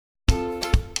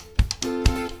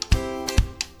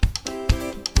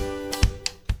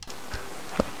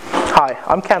Hi,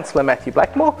 I'm Councillor Matthew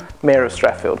Blackmore, Mayor of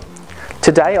Strathfield.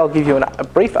 Today I'll give you a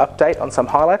brief update on some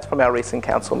highlights from our recent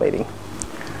Council meeting.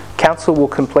 Council will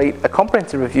complete a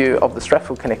comprehensive review of the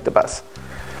Strathfield Connector bus.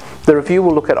 The review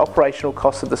will look at operational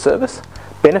costs of the service,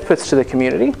 benefits to the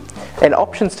community, and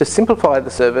options to simplify the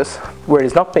service where it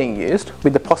is not being used,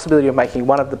 with the possibility of making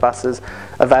one of the buses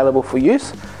available for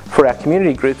use for our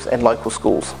community groups and local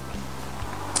schools.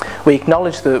 We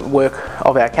acknowledge the work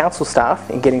of our council staff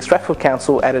in getting Strathfield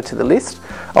Council added to the list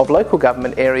of local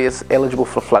government areas eligible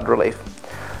for flood relief.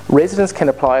 Residents can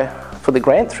apply for the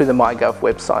grant through the MyGov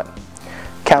website.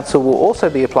 Council will also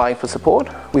be applying for support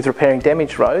with repairing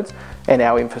damaged roads and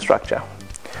our infrastructure.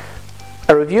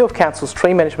 A review of Council's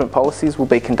tree management policies will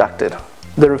be conducted.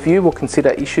 The review will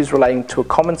consider issues relating to a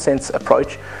common sense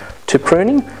approach to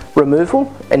pruning,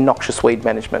 removal and noxious weed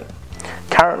management.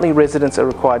 Currently, residents are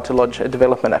required to lodge a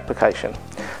development application.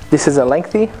 This is a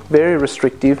lengthy, very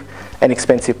restrictive and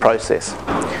expensive process.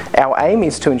 Our aim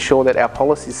is to ensure that our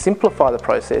policies simplify the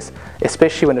process,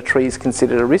 especially when a tree is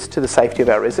considered a risk to the safety of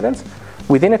our residents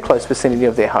within a close vicinity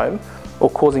of their home or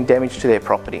causing damage to their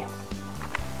property.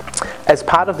 As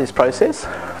part of this process,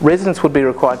 residents would be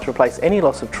required to replace any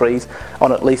loss of trees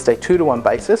on at least a 2-to-1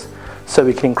 basis so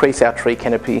we can increase our tree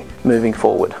canopy moving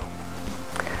forward.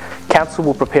 Council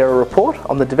will prepare a report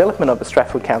on the development of the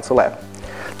Strathfield Council app.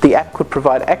 The app could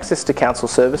provide access to council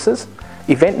services,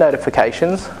 event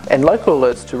notifications and local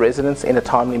alerts to residents in a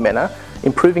timely manner,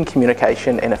 improving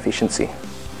communication and efficiency.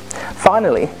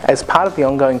 Finally, as part of the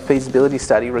ongoing feasibility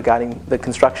study regarding the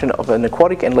construction of an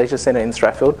aquatic and leisure centre in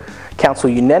Strathfield, Council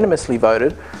unanimously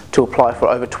voted to apply for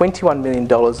over $21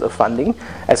 million of funding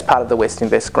as part of the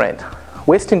Westinvest grant.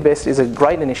 Westinvest is a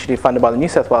great initiative funded by the New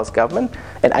South Wales Government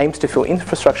and aims to fill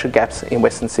infrastructure gaps in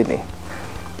Western Sydney.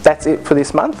 That's it for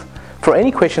this month. For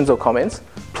any questions or comments,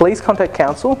 please contact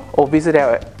Council or visit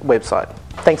our website.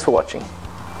 Thanks for watching.